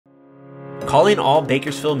Calling all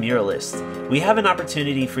Bakersfield muralists. We have an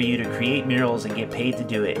opportunity for you to create murals and get paid to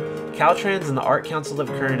do it. Caltrans and the Art Council of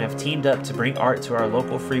Kern have teamed up to bring art to our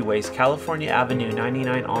local freeways, California Avenue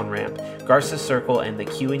 99 on-ramp, Garza Circle, and the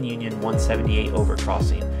Q and Union 178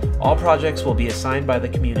 overcrossing. All projects will be assigned by the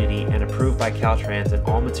community and approved by Caltrans, and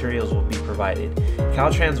all materials will be provided.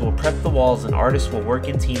 Caltrans will prep the walls and artists will work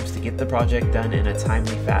in teams to get the project done in a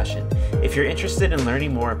timely fashion. If you're interested in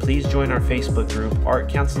learning more, please join our Facebook group, Art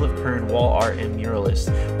Council of Kern Wall Art and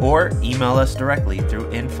Muralists, or email us directly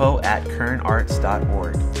through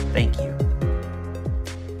info@kernarts.org. Thank you.